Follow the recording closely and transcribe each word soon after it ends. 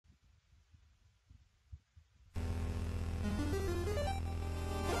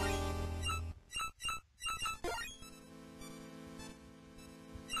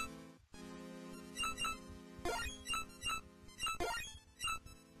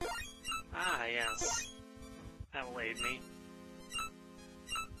yes. That will aid me.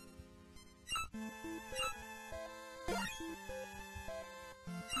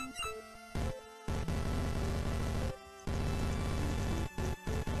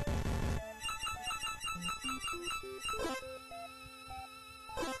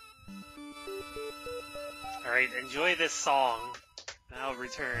 Alright, enjoy this song. I'll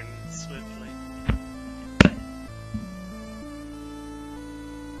return swiftly.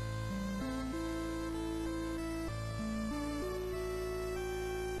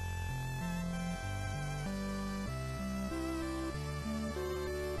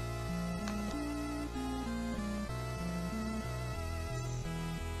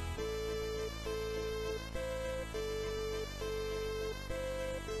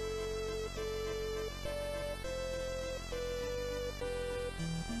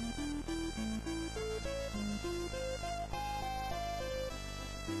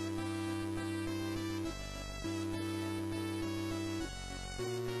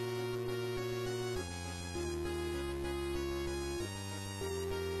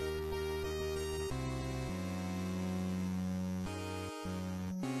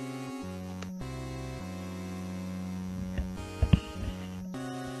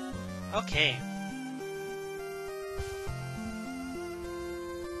 Okay.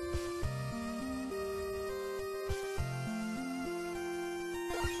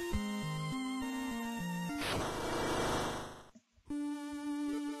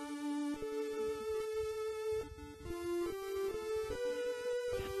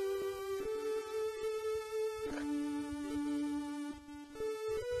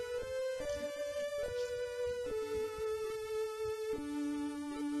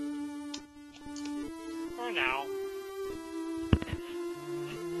 For now.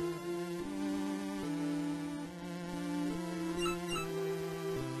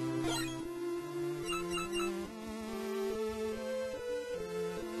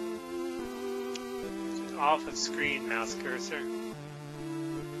 Off of screen mouse cursor.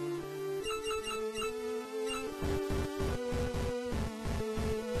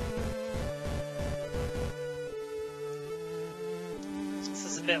 This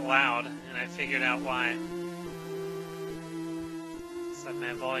is a bit loud, and I figured out why. Set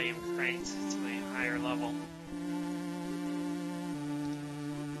my volume cranked to a higher level.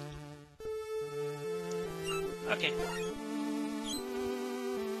 Okay.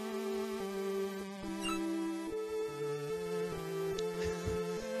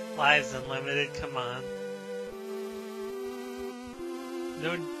 Lives Unlimited, come on.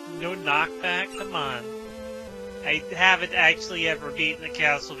 No knockback, come on. I haven't actually ever beaten a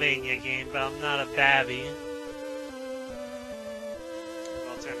Castlevania game, but I'm not a babby.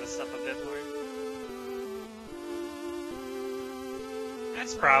 I'll turn this up a bit more.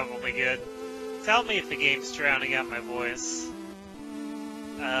 That's probably good. Tell me if the game's drowning out my voice.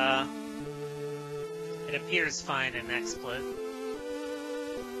 It appears fine in XSplit.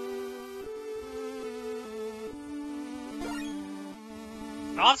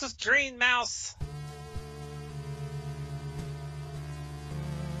 Off the screen, mouse!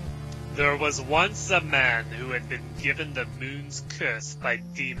 There was once a man who had been given the moon's curse by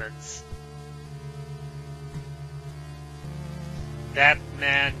demons. That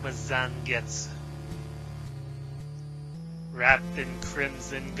man was Zangetsu. Wrapped in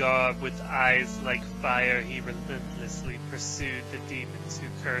crimson garb with eyes like fire, he relentlessly pursued the demons who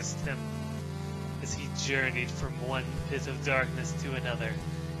cursed him. As he journeyed from one pit of darkness to another,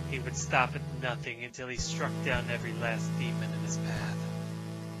 he would stop at nothing until he struck down every last demon in his path.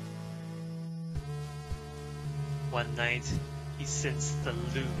 One night, he sensed the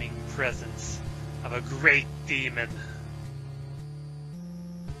looming presence of a great demon.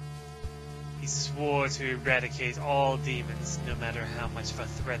 He swore to eradicate all demons, no matter how much of a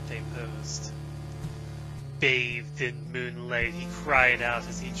threat they posed. Bathed in moonlight, he cried out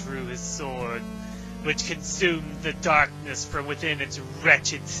as he drew his sword, which consumed the darkness from within its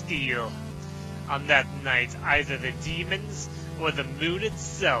wretched steel. On that night, either the demons or the moon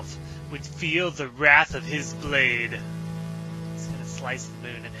itself would feel the wrath of his blade. He's gonna slice the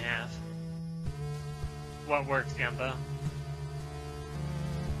moon in half. What worked, Gumbo?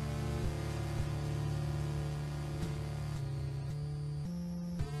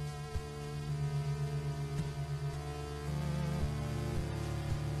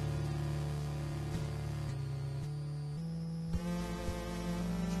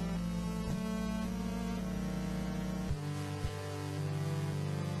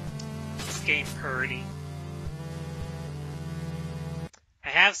 Game purdy. I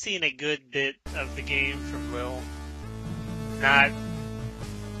have seen a good bit of the game from Lil. Not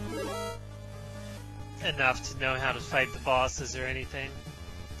enough to know how to fight the bosses or anything.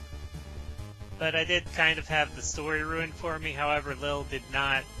 But I did kind of have the story ruined for me. However, Lil did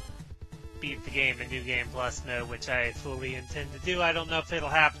not beat the game in New Game Plus mode, which I fully intend to do. I don't know if it'll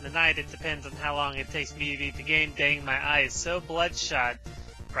happen tonight. It depends on how long it takes me to beat the game. Dang, my eye is so bloodshot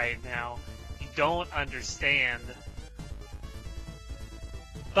right now. You don't understand.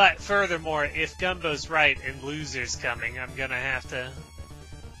 But furthermore, if Gumbo's right and Loser's coming, I'm gonna have to...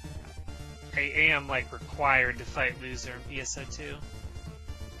 I am, like, required to fight Loser in BSO2.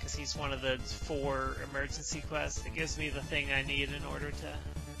 Because he's one of the 4 emergency quests that gives me the thing I need in order to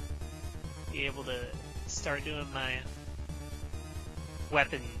be able to start doing my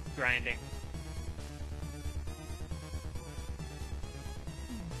weapon grinding.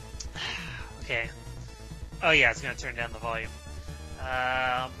 Okay. Oh yeah, it's gonna turn down the volume.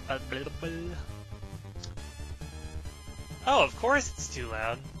 Oh, of course it's too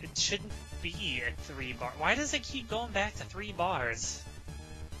loud. It shouldn't be at 3 bars. Why does it keep going back to 3 bars?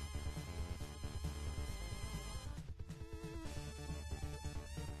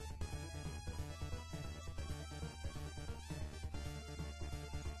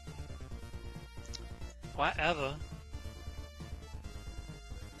 Whatever.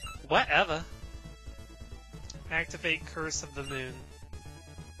 Whatever. Activate Curse of the Moon.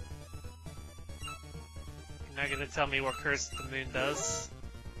 You're not gonna tell me what Curse of the Moon does?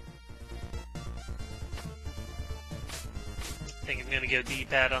 I think I'm gonna go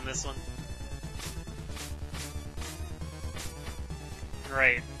D-pad on this one.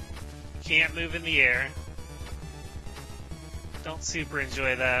 Right. Can't move in the air. Don't super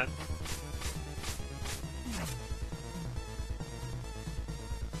enjoy that.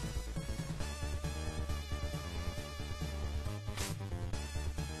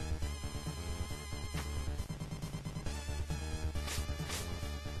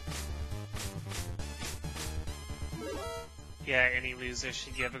 Yeah, any loser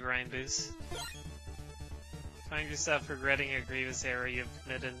should give a grind boost. Find yourself regretting a grievous error you have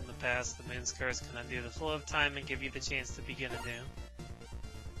committed in the past, the Moon's Curse can undo the flow of time and give you the chance to begin anew.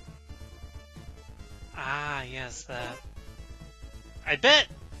 Ah, yes, that. I bet,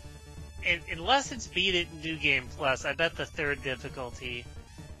 unless it's Beat It in New Game Plus, I bet the 3rd difficulty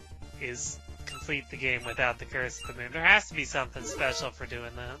is complete the game without the Curse of the Moon. There has to be something special for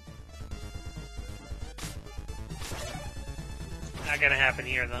doing that. Not gonna happen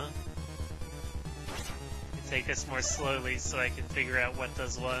here, though. Take this more slowly so I can figure out what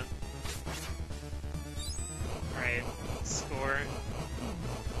does what. Alright, score.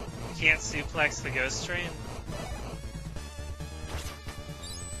 Can't suplex the Ghost Train.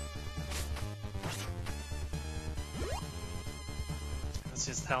 That's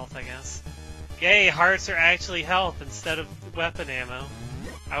just health, I guess. Yay, hearts are actually health instead of weapon ammo.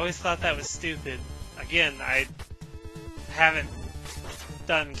 I always thought that was stupid. Again, I haven't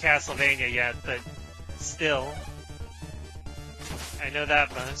done Castlevania yet, but still, I know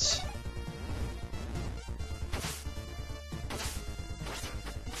that much.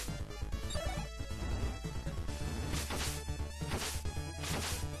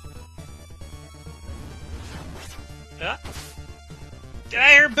 Ah. Get out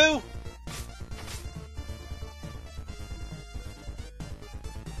of here, boo!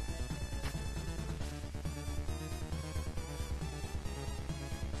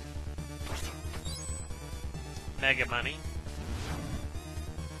 Mega money.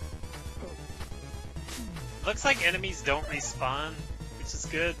 Looks like enemies don't respawn, which is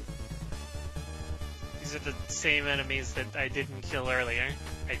good. These are the same enemies that I didn't kill earlier,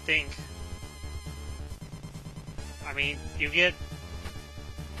 I think. I mean, you get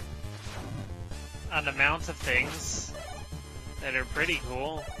an amount of things that are pretty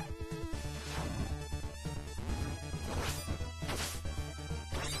cool.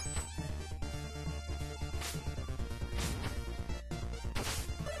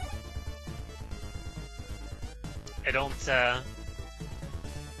 I don't, I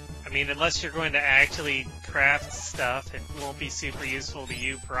mean, unless you're going to actually craft stuff, it won't be super useful to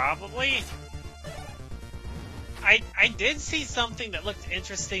you, probably. I did see something that looked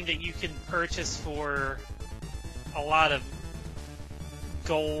interesting that you can purchase for a lot of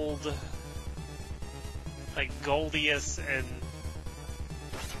gold, like Goldius and,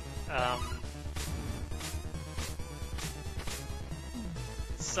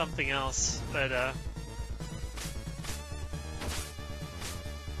 something else, but, I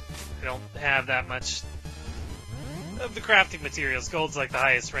don't have that much of the crafting materials. Gold's like the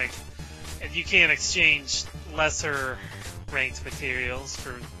highest rank. And you can't exchange lesser ranked materials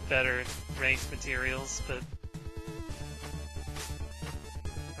for better ranked materials, but...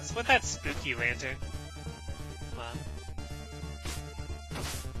 What's with that spooky lantern?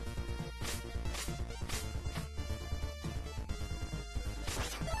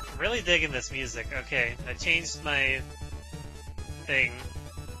 really digging this music. Okay, I changed my thing.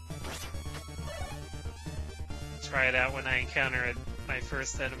 Try it out when I encounter my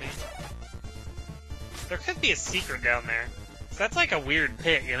first enemy. There could be a secret down there. So that's like a weird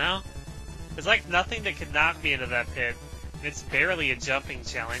pit, you know? There's like nothing that could knock me into that pit. And it's barely a jumping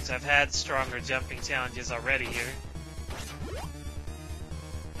challenge. I've had stronger jumping challenges already here.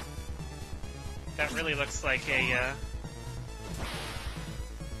 That really looks like a,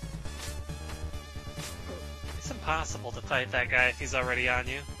 It's impossible to fight that guy if he's already on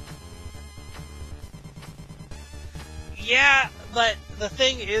you. Yeah, but the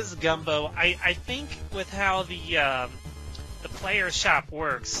thing is, Gumbo, I think with how the player shop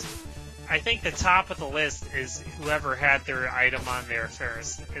works, I think the top of the list is whoever had their item on there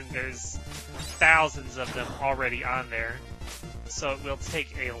first, and there's thousands of them already on there, so it will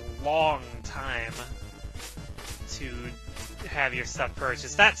take a long time to have your stuff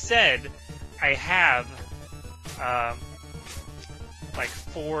purchased. That said, I have like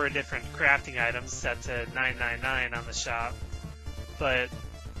 4 different crafting items set to $9.99 on the shop, but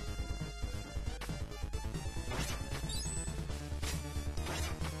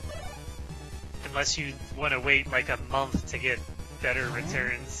unless you want to wait like a month to get better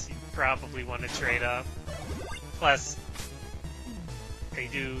returns, you probably want to trade up. Plus, they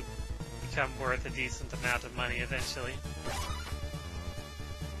do become worth a decent amount of money eventually.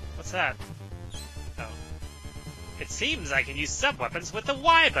 What's that? Oh. It seems I can use sub-weapons with the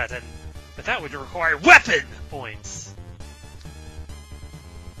Y button, but that would require weapon points.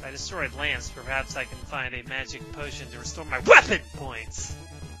 If I destroyed Lance, perhaps I can find a magic potion to restore my weapon points.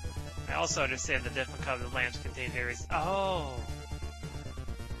 I also understand the difficulty of Lance contained areas. Oh!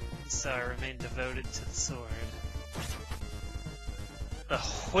 So I remain devoted to the sword. The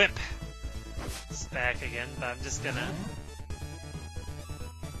whip is back again, but I'm just gonna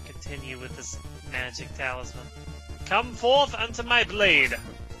continue with this magic talisman. Come forth unto my blade,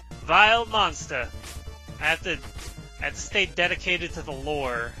 vile monster. I have to stay dedicated to the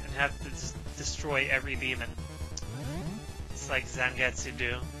lore and have to destroy every demon. It's like Zangetsu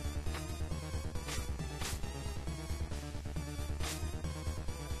do.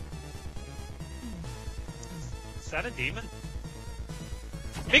 Is that a demon?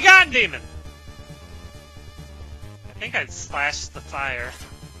 Begone, demon! I think I'd slashed the fire.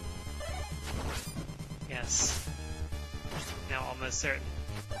 Yes. Now almost certain.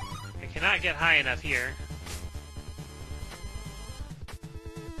 I cannot get high enough here.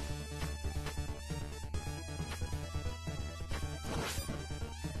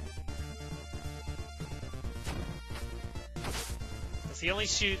 Does he only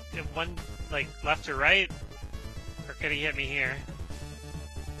shoot in one, like, left or right? Or could he hit me here?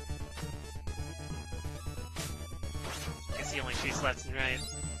 I guess he only shoots left and right.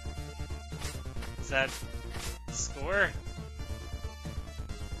 Is that score?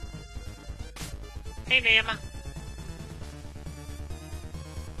 Hey, Nama.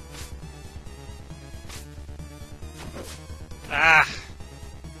 Ah!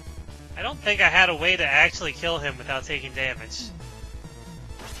 I don't think I had a way to actually kill him without taking damage.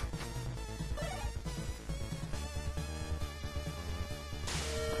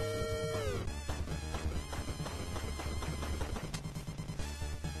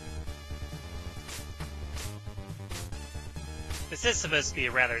 This is supposed to be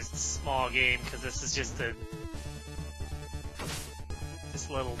a rather small game, because this is just a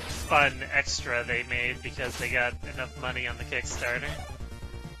little fun extra they made because they got enough money on the Kickstarter.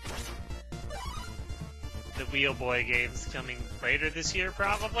 The Wheel Boy game's coming later this year,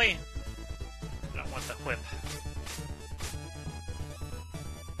 probably. I don't want the whip.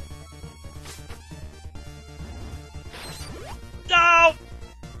 No!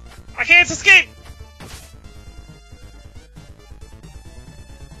 I can't escape!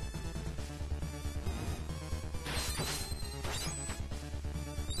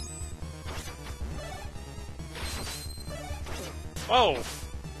 Whoa!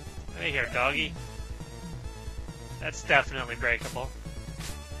 Hey here, doggy. That's definitely breakable.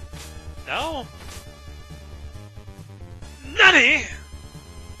 No? Nutty!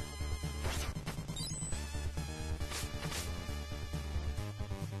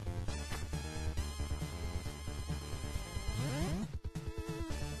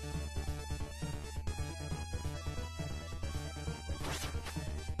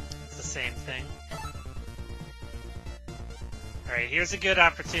 It's the same thing. Alright, here's a good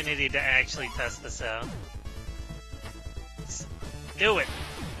opportunity to actually test this out. Let's do it!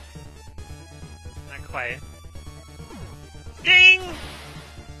 Not quite. Ding!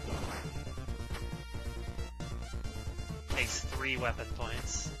 Takes 3 weapon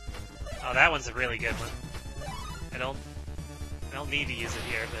points. Oh, that one's a really good one. I don't need to use it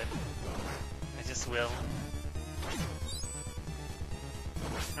here, but I just will.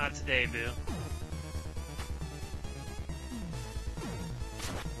 Not today, boo.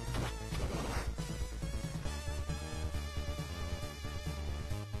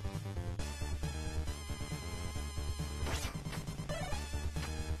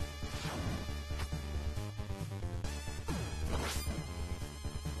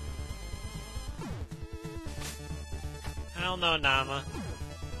 I don't know, Nama.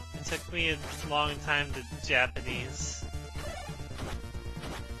 It took me a long time to Japanese.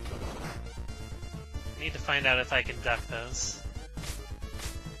 I need to find out if I can duck those.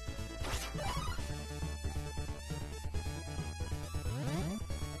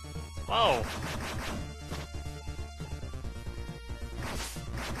 Whoa!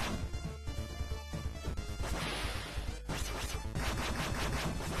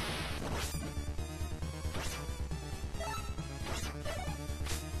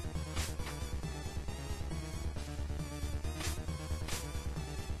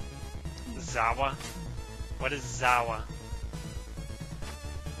 Zawa? What is Zawa?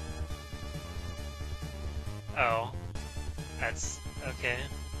 Oh. That's... okay.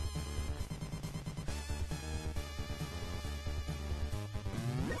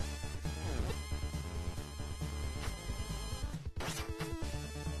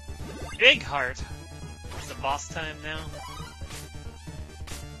 Big Heart! Is it boss time now?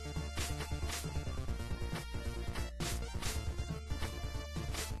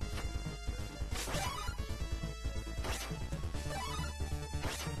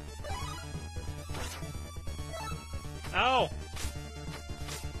 Oh!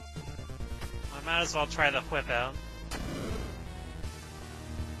 I might as well try the whip out.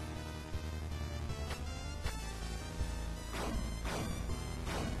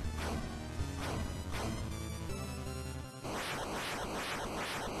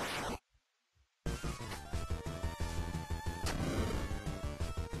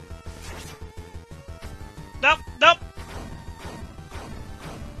 Nope, nope!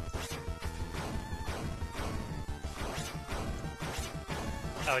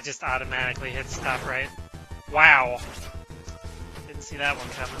 Oh, it just automatically hits top right. Wow. Didn't see that one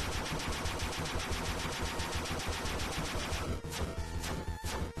coming.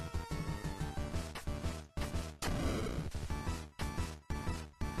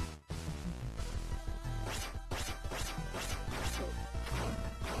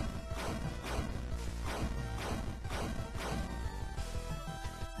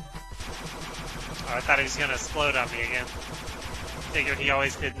 Oh, I thought he was gonna explode on me again. Figured he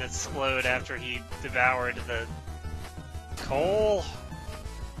always didn't explode after he devoured the coal.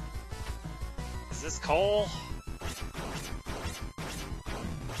 Is this coal?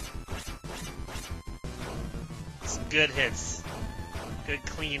 Some good hits. Good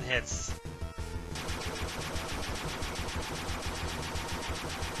clean hits.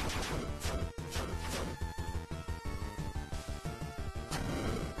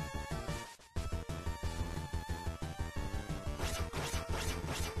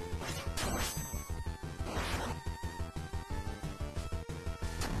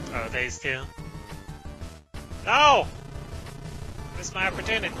 Oh, these two. No! Missed my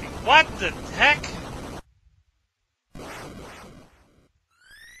opportunity. What the heck? I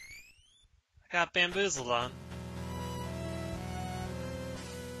got bamboozled on.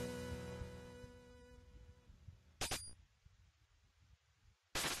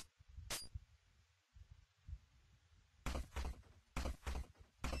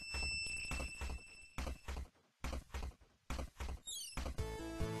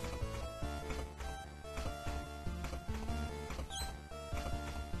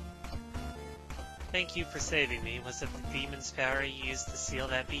 Thank you for saving me. Was it the demon's power you used to seal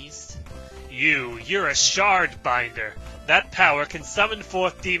that beast? You're a shard binder. That power can summon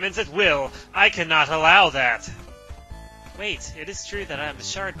forth demons at will. I cannot allow that. Wait, it is true that I am a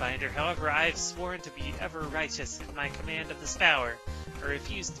shard binder. However, I have sworn to be ever righteous in my command of this power, or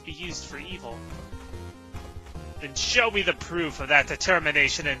refuse to be used for evil. Then show me the proof of that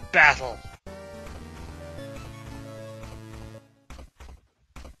determination in battle.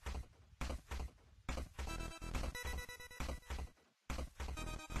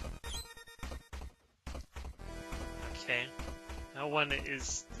 Okay. No one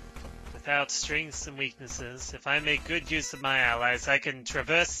is without strengths and weaknesses. If I make good use of my allies, I can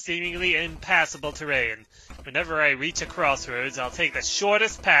traverse seemingly impassable terrain. Whenever I reach a crossroads, I'll take the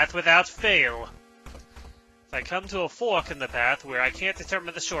shortest path without fail. If I come to a fork in the path where I can't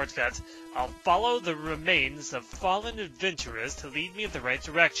determine the shortcut, I'll follow the remains of fallen adventurers to lead me in the right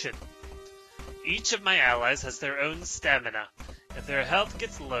direction. Each of my allies has their own stamina. If their health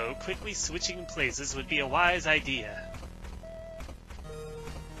gets low, quickly switching places would be a wise idea.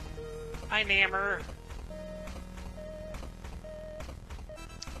 Hi, Nammer.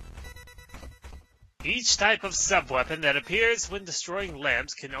 Each type of sub-weapon that appears when destroying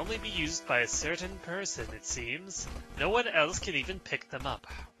lamps can only be used by a certain person, it seems. No one else can even pick them up.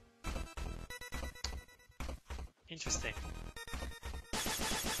 Interesting.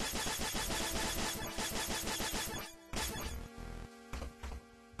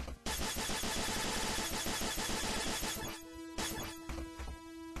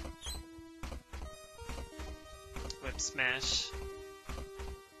 Whip smash.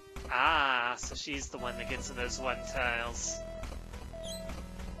 Ah, so she's the one that gets in those one tiles.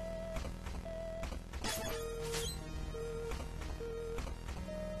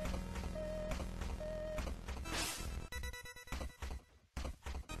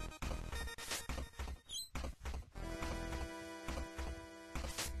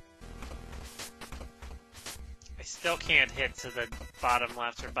 I still can't hit to the bottom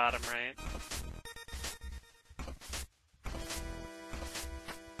left or bottom right.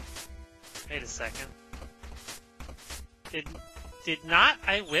 Wait a second. Did not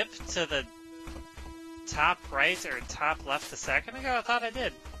I whip to the top right or top left a second ago? I thought I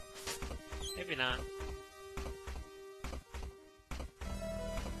did. Maybe not.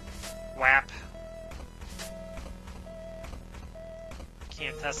 Whap.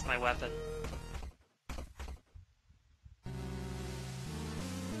 Can't test my weapon.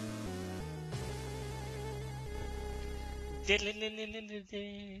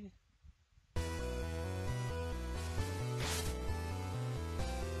 Diddly-diddly-diddly-diddly.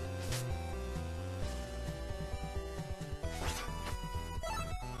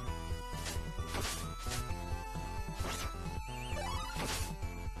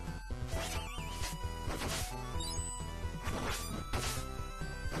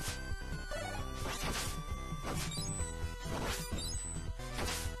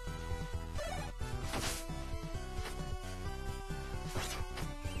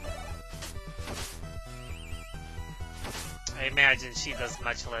 I imagine she does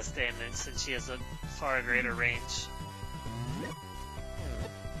much less damage since she has a far greater range.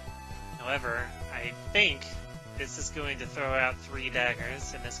 However, I think this is going to throw out 3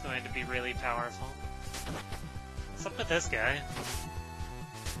 daggers, and it's going to be really powerful. What's up with this guy?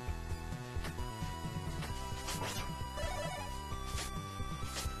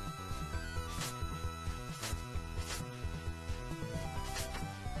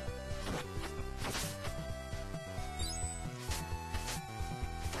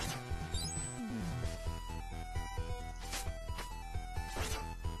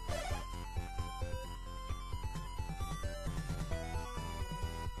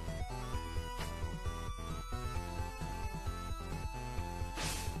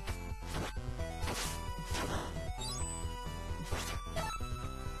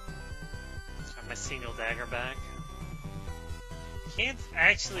 My single dagger back. Can't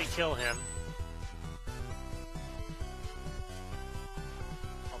actually kill him.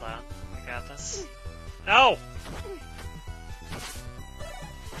 Hold on, I got this. No!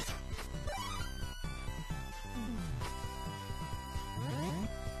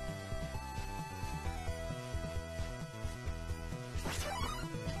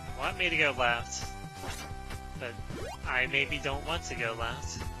 Want me to go left, but I maybe don't want to go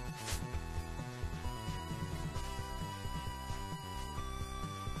left.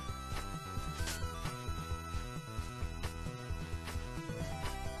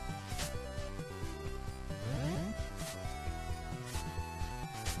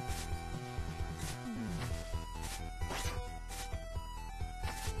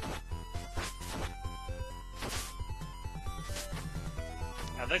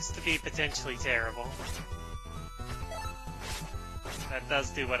 That looks to be potentially terrible. That does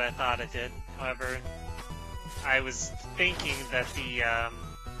do what I thought it did. However, I was thinking that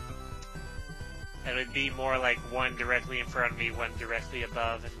it would be more like one directly in front of me, one directly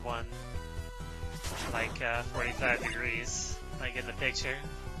above, and one like 45 degrees, like in the picture.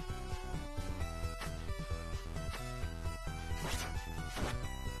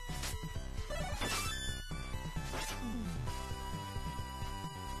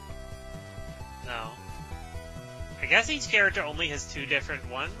 No. I guess each character only has 2 different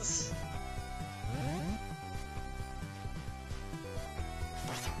ones.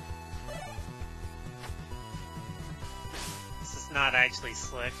 This is not actually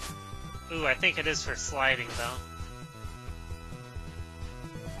slick. Ooh, I think it is for sliding though.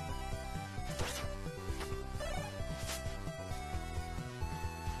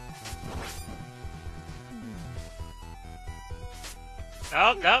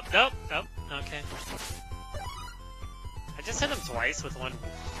 Oh, nope, nope, nope. Okay. I just hit him twice with one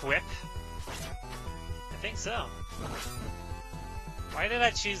whip. I think so. Why did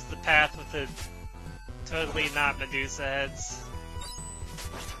I choose the path with the totally not Medusa heads?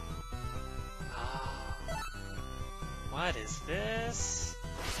 Oh. What is this?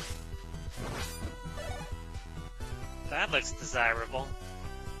 That looks desirable.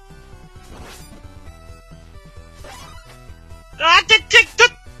 Ah,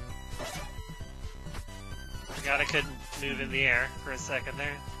 forgot I couldn't move in the air for a second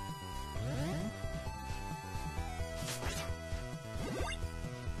there.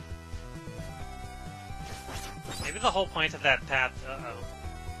 Maybe the whole point of that path,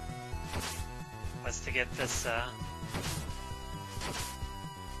 was to get this,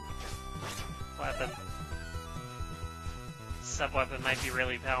 weapon. Sub-weapon might be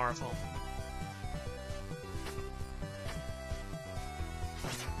really powerful.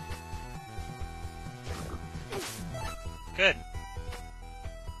 Good.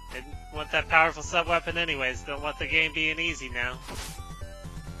 Didn't want that powerful sub-weapon anyways. Don't want the game being easy now.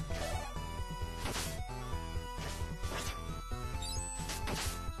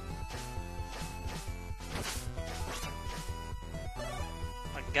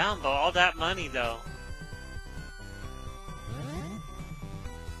 A gumbo, all that money though.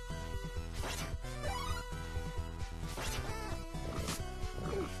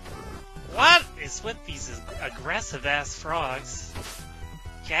 What is with these aggressive-ass frogs?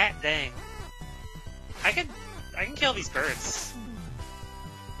 God dang. I can kill these birds.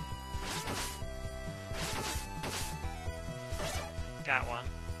 Got one.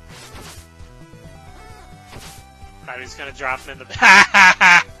 Thought he was gonna drop him in the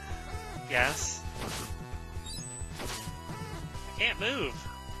Yes. I can't move.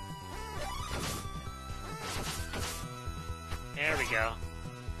 There we go.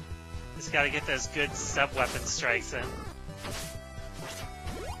 Just gotta get those good sub-weapon strikes in.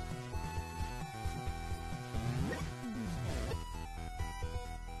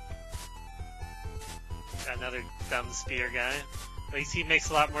 Got another dumb spear guy. At least he makes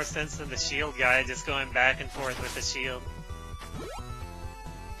a lot more sense than the shield guy, just going back and forth with the shield.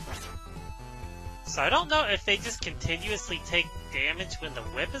 So I don't know if they just continuously take damage when the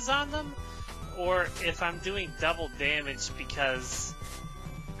whip is on them, or if I'm doing double damage because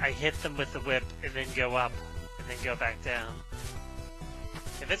I hit them with the whip and then go up and then go back down.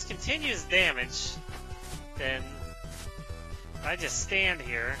 If it's continuous damage, then if I just stand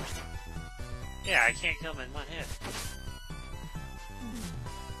here, yeah, I can't kill them in one hit.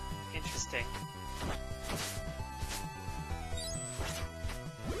 Interesting.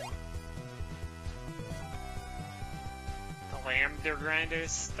 The lambda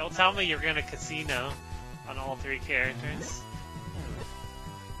grinders? Don't tell me you're gonna casino on all three characters.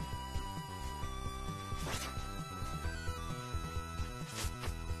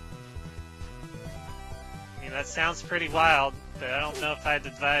 I mean, that sounds pretty wild, but I don't know if I'd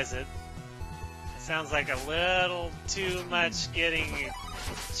advise it. It sounds like a little too much getting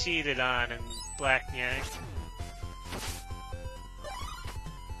cheated on in Black Nyang.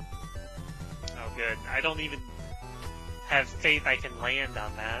 Oh good, I don't even have faith I can land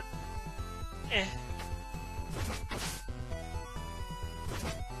on that. Eh.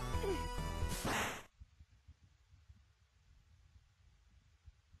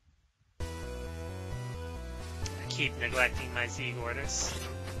 I keep neglecting my Zeke orders.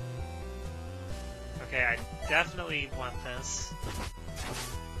 Okay, I definitely want this.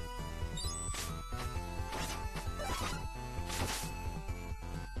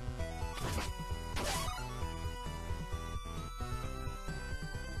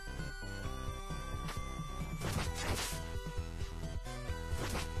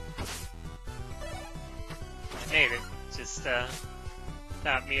 Made it. Just,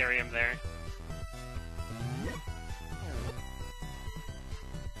 not Miriam there.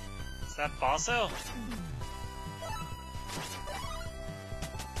 Is that Balso?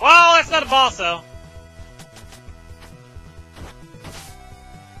 Well, that's not a Balso!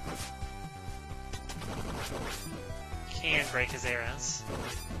 Can break his arrows.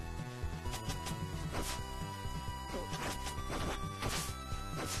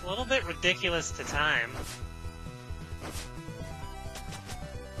 It's a little bit ridiculous to time.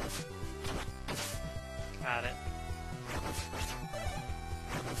 Got it.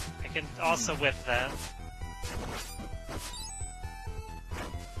 I can also whip that.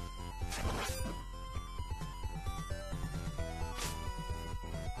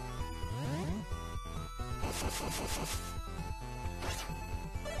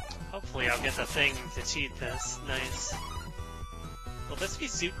 Hopefully I'll get the thing to cheat this. Nice. We'll this be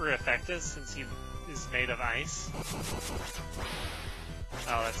super effective since he is made of ice?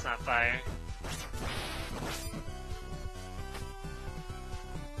 Oh, that's not fire.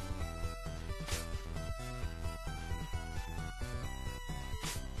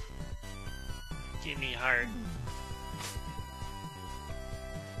 Give me heart.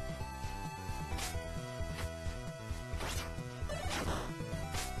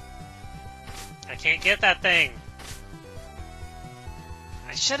 I can't get that thing.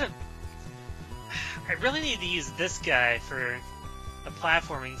 I should've... I really need to use this guy for the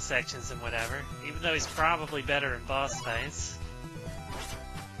platforming sections and whatever, even though he's probably better in boss fights.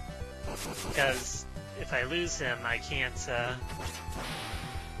 Because if I lose him, I can't, I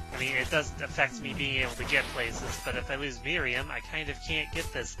mean, it does affect me being able to get places, but if I lose Miriam, I kind of can't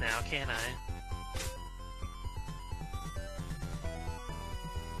get this now, can I?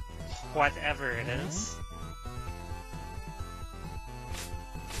 Whatever it is.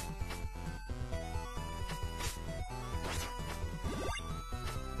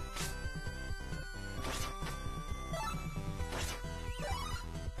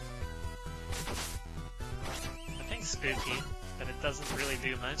 Nothing spooky, but it doesn't really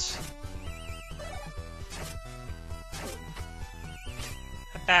do much.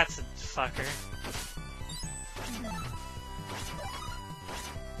 That's a fucker.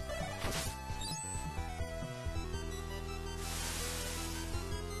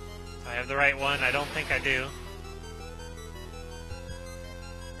 Do I have the right one? I don't think I do.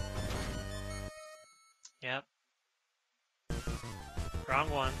 Yep. Wrong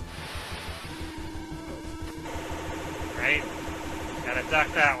one. Right? Gotta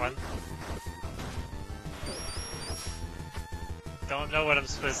duck that one. Don't know what I'm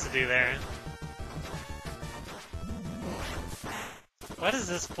supposed to do there. What is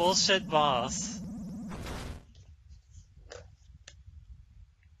this bullshit boss?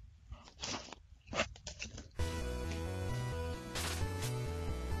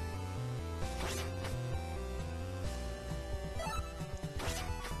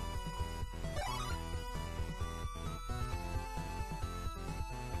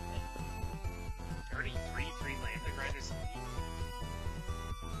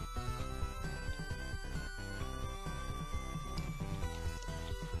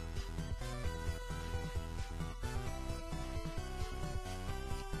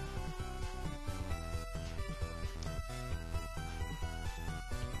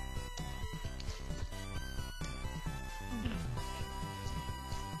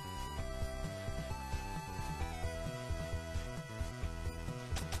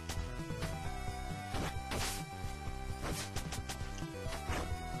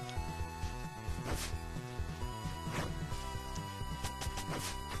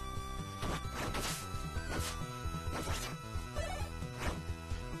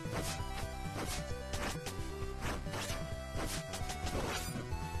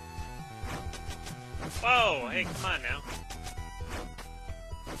 Whoa, hey, come on now.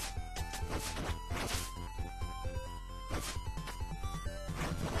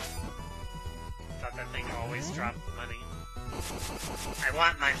 Thought that thing always dropped money. I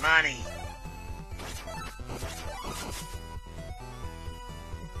want my money!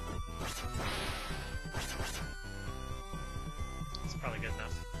 It's probably good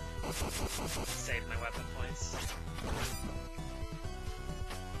enough. Save my weapon points.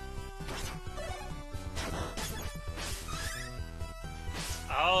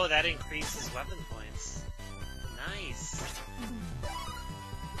 Oh, that increases weapon points. Nice.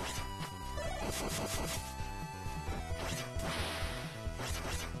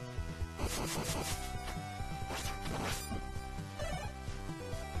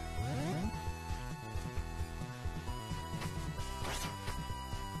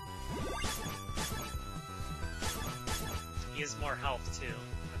 He has more health too,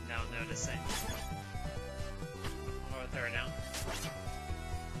 I'm now noticing. More with her now.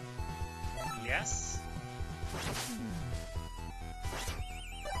 Yes?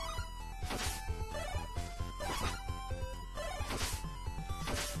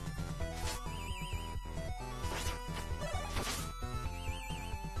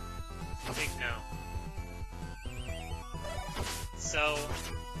 Big no. So,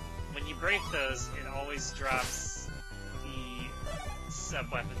 when you break those, it always drops the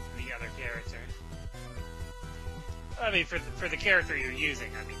sub-weapon for the other character. I mean, for the character you're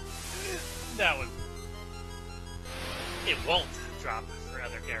using, I mean, that would... It won't drop for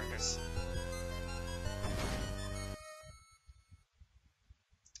other characters.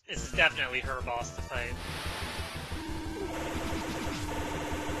 This is definitely her boss to fight.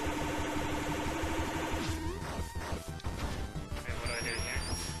 Okay, what do I do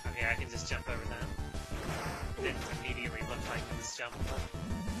jump.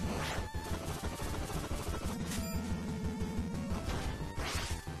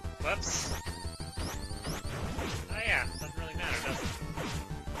 Whoops. Oh yeah, doesn't really matter, does it?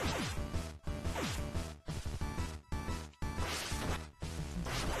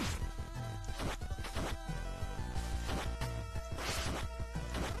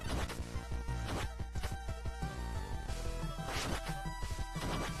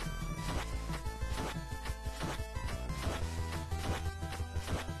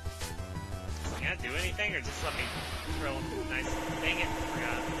 Can I do anything, or just let me throw him? Nice. Dang it,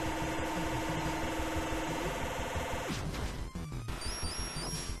 forgot.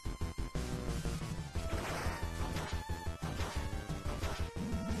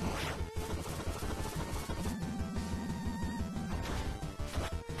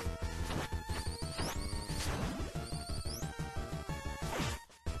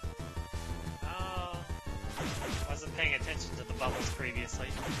 Wasn't paying attention to the bubbles previously.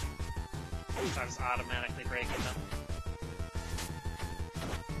 So I was automatically breaking them.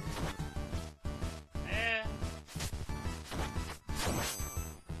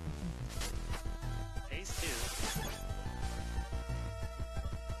 Phase 2.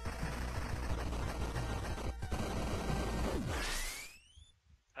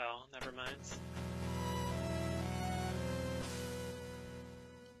 Oh, never mind.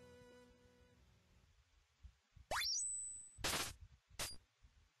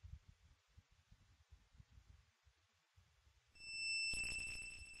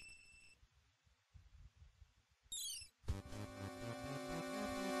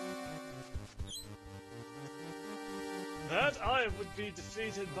 That I would be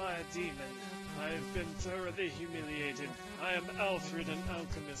defeated by a demon. I have been thoroughly humiliated. I am Alfred, an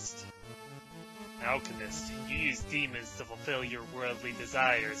alchemist. Alchemist, you use demons to fulfill your worldly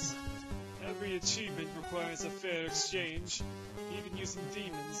desires. Every achievement requires a fair exchange. Even using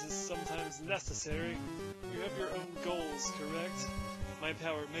demons is sometimes necessary. You have your own goals, correct? My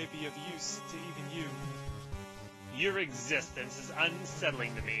power may be of use to even you. Your existence is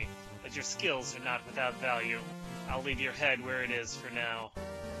unsettling to me, but your skills are not without value. I'll leave your head where it is for now.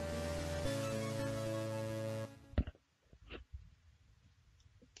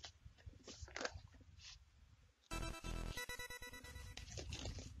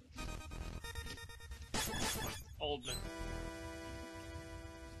 Oldman.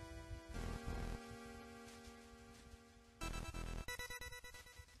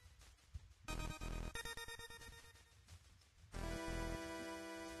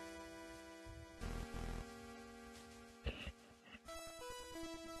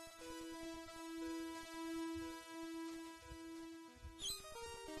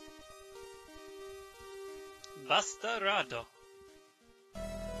 Bastardo.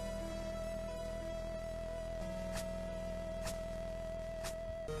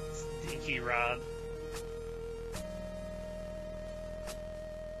 Stinky Rod.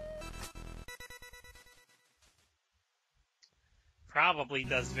 Probably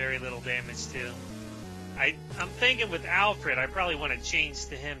does very little damage too. I'm thinking with Alfred, I probably want to change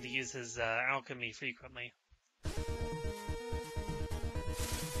to him to use his alchemy frequently.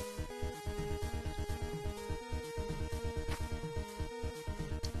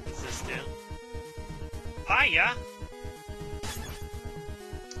 What's this do? Fire!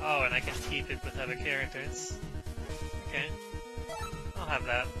 Oh, and I can keep it with other characters. Okay. I'll have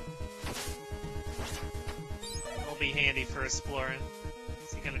that. It'll be handy for exploring.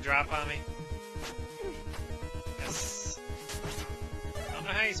 Is he gonna drop on me? Yes. I don't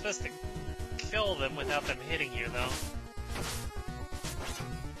know how you're supposed to kill them without them hitting you, though.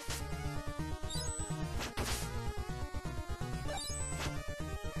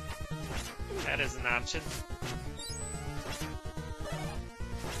 That is an option.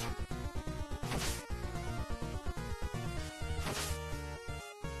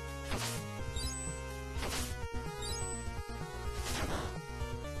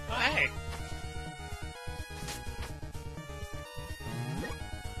 Oh, hey!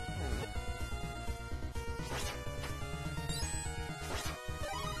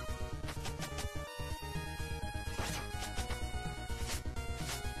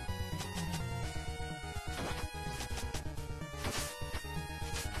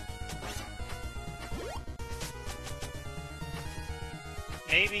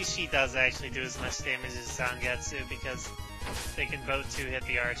 Maybe she does actually do as much damage as Zangetsu because they can both two hit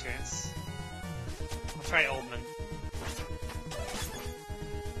the archers. I'll try Oldman.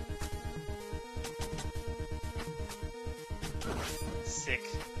 Sick.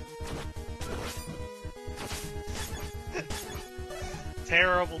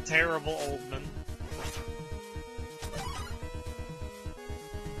 Terrible, terrible Oldman.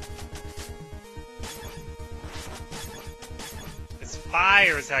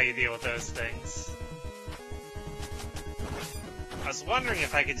 Fire is how you deal with those things. I was wondering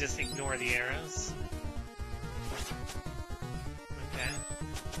if I could just ignore the arrows. Okay.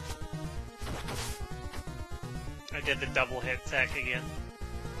 I did the double hit tech again.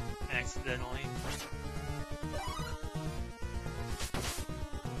 Accidentally.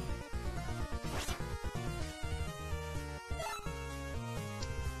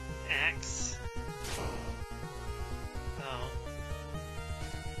 Axe. Oh.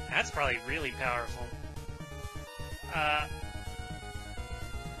 That's probably really powerful. How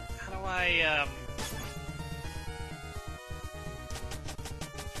do I,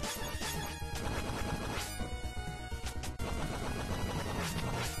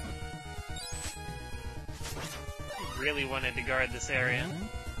 really wanted to guard this area.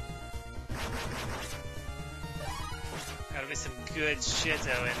 Gotta be some good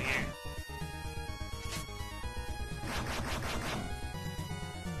shitto in here.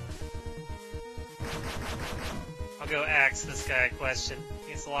 I'll go axe this guy a question.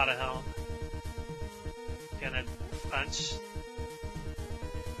 He has a lot of health. Gonna punch.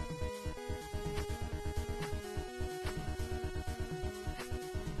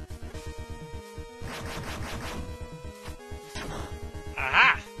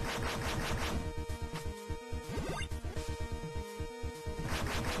 Aha!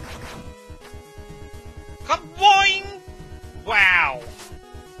 Kaboing! Wow!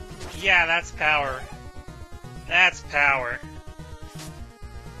 Yeah, that's power. That's power.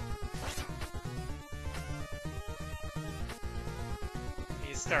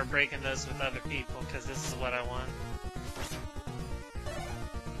 You start breaking those with other people, because this is what I want.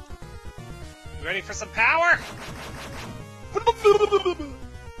 You ready for some power?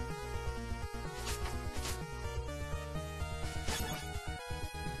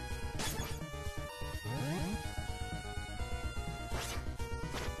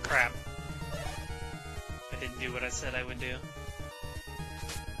 Crap. I didn't do what I said I would do.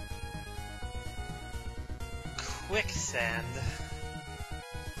 Quicksand.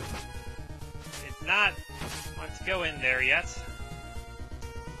 Did not want to go in there yet.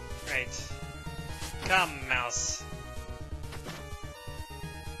 Right. Come, mouse.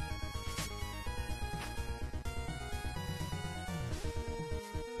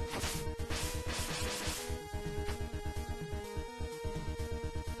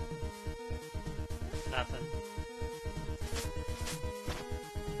 Nothing.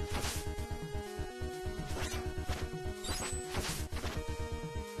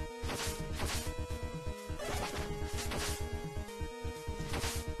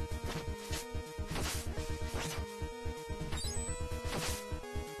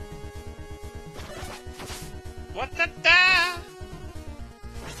 What the da?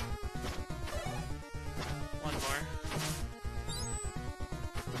 One more.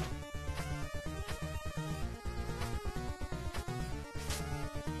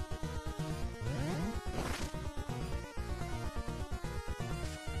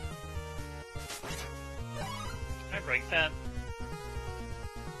 Can I break that?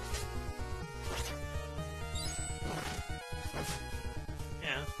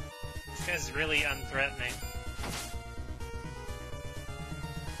 Yeah. This guy's really unthreatening.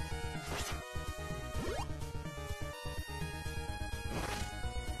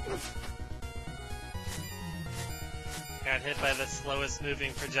 Got hit by the slowest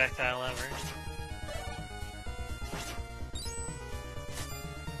moving projectile ever.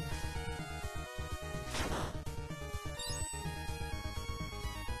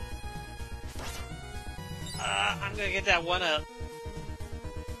 I'm gonna get that one up.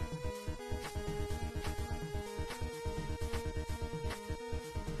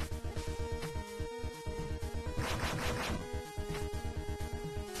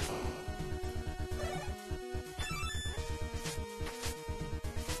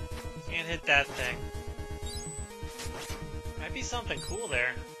 Can't hit that thing. Might be something cool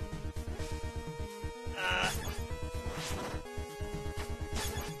there.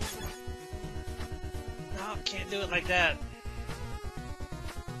 No, can't do it like that.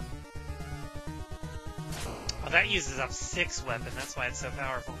 Oh, that uses up 6 weapon, that's why it's so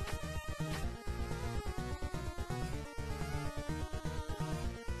powerful.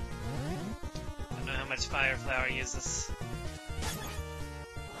 I don't know how much Fire Flower uses.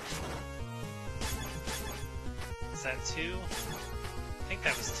 Is that 2? I think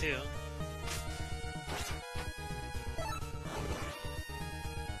that was 2.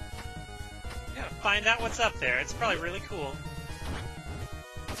 Gotta find out what's up there. It's probably really cool.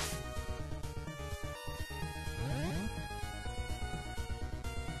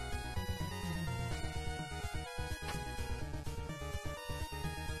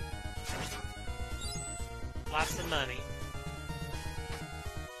 Lots of money.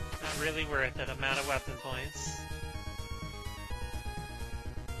 Not really worth it, amount of weapon points.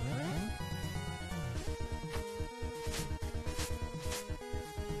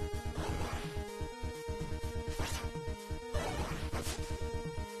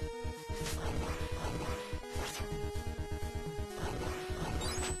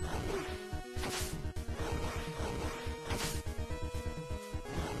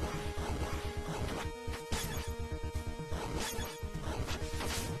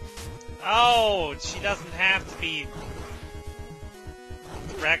 Oh, she doesn't have to be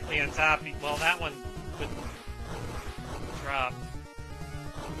directly on top. Well, that one would drop.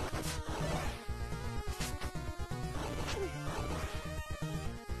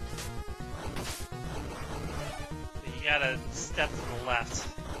 You gotta step to the left.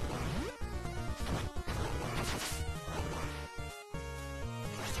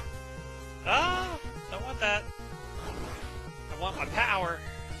 Ah, don't want that. I want my power.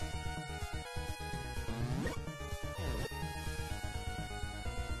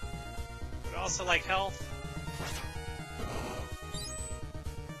 But also like health.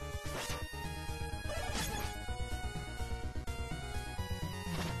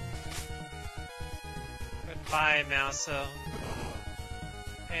 Goodbye, Mouso.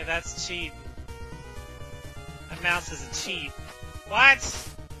 Hey, that's cheating. That mouse is a cheat. What?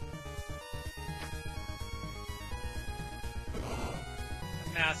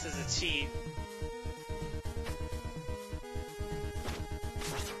 That mouse is a cheat.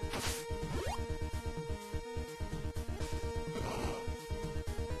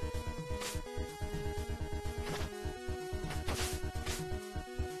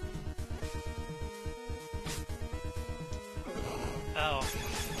 Oh.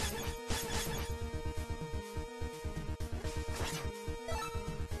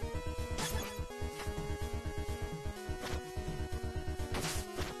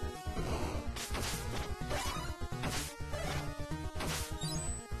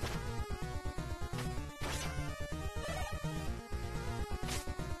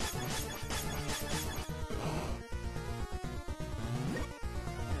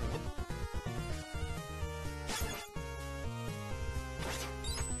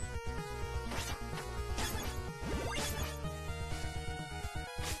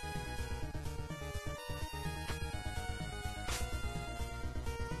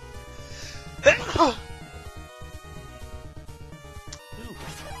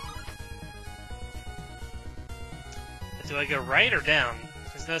 Do I go right or down?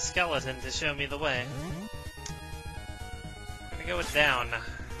 There's no skeleton to show me the way. I'm gonna go with down.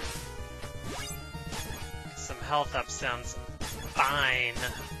 Some health up sounds fine.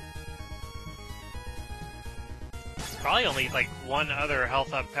 There's probably only like one other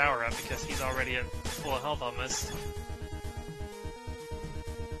health up power up because he's already at full health almost.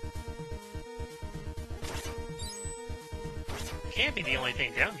 Can't be the only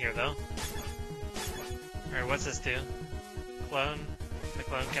thing down here though. Alright, what's this do? Clone. The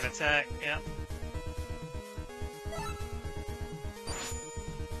clone can attack, yep.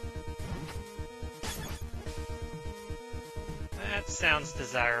 That sounds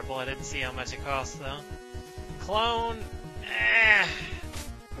desirable. I didn't see how much it costs though. Clone,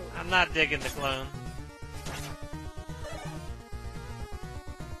 I'm not digging the clone.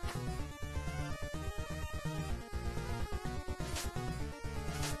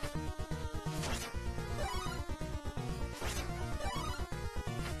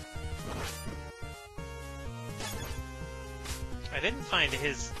 I didn't find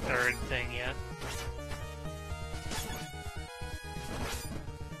his third thing yet.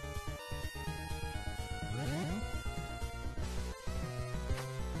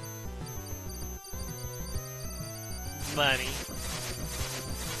 Money.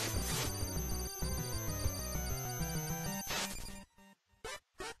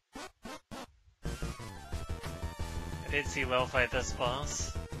 I did see Will fight this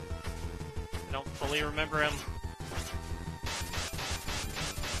boss. I don't fully remember him.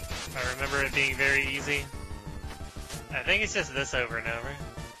 I remember it being very easy. I think it's just this over and over.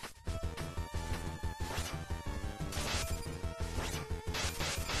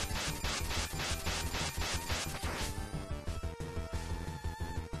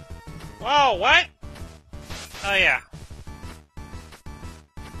 Whoa, what? Oh yeah.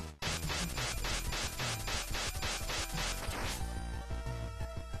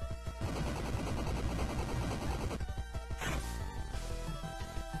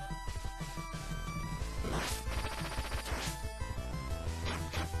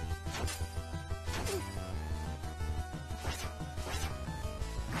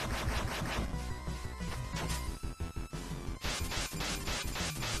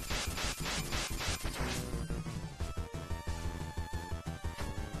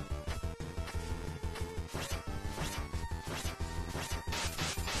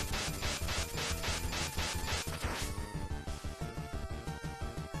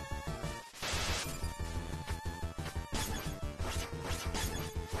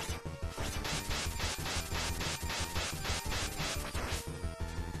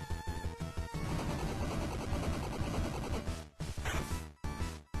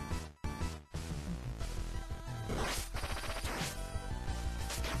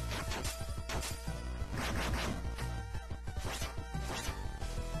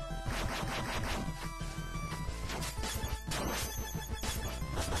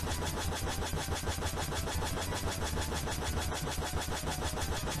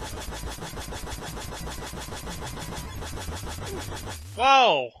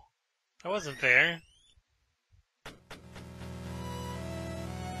 Whoa! That wasn't fair.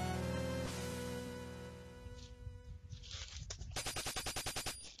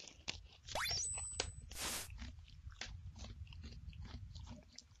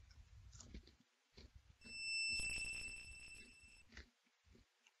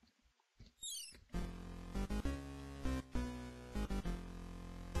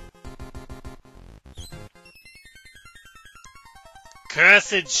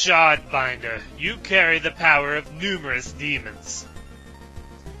 Cursed Shardbinder, you carry the power of numerous demons.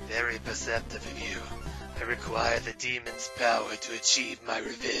 Very perceptive of you. I require the demon's power to achieve my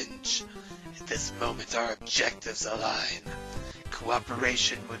revenge. At this moment our objectives align.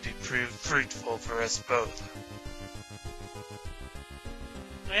 Cooperation would be proved fruitful for us both.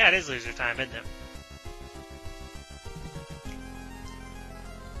 Yeah, it is loser time, isn't it?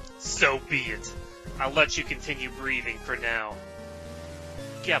 So be it. I'll let you continue breathing for now.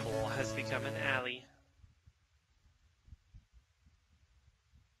 Gebel has become an ally.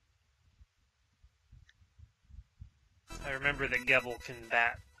 I remember that Gebel can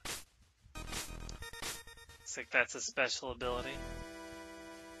bat. Looks like that's a special ability.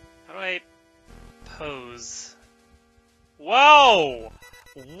 How do I pose? Whoa!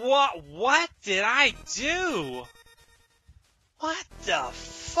 What did I do? What the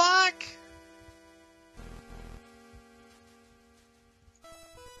fuck?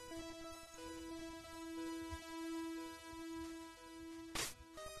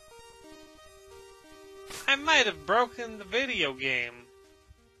 I might have broken the video game.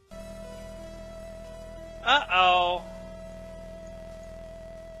 Uh-oh.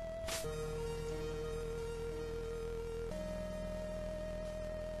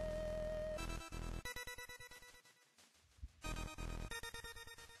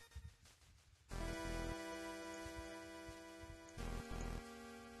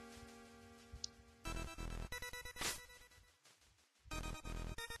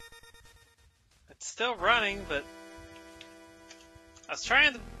 It's still running, but I was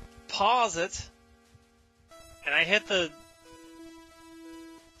trying to pause it, and I hit the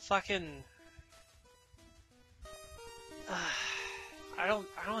fucking. I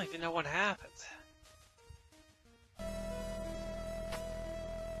don't even know what happened.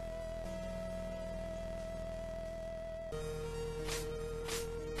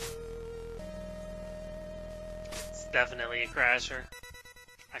 It's definitely a crasher.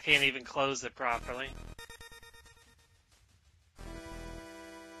 I can't even close it properly.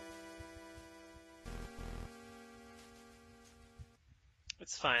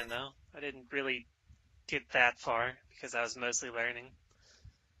 It's fine though. I didn't really get that far because I was mostly learning.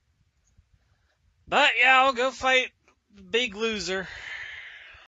 But yeah, I'll go fight the big loser.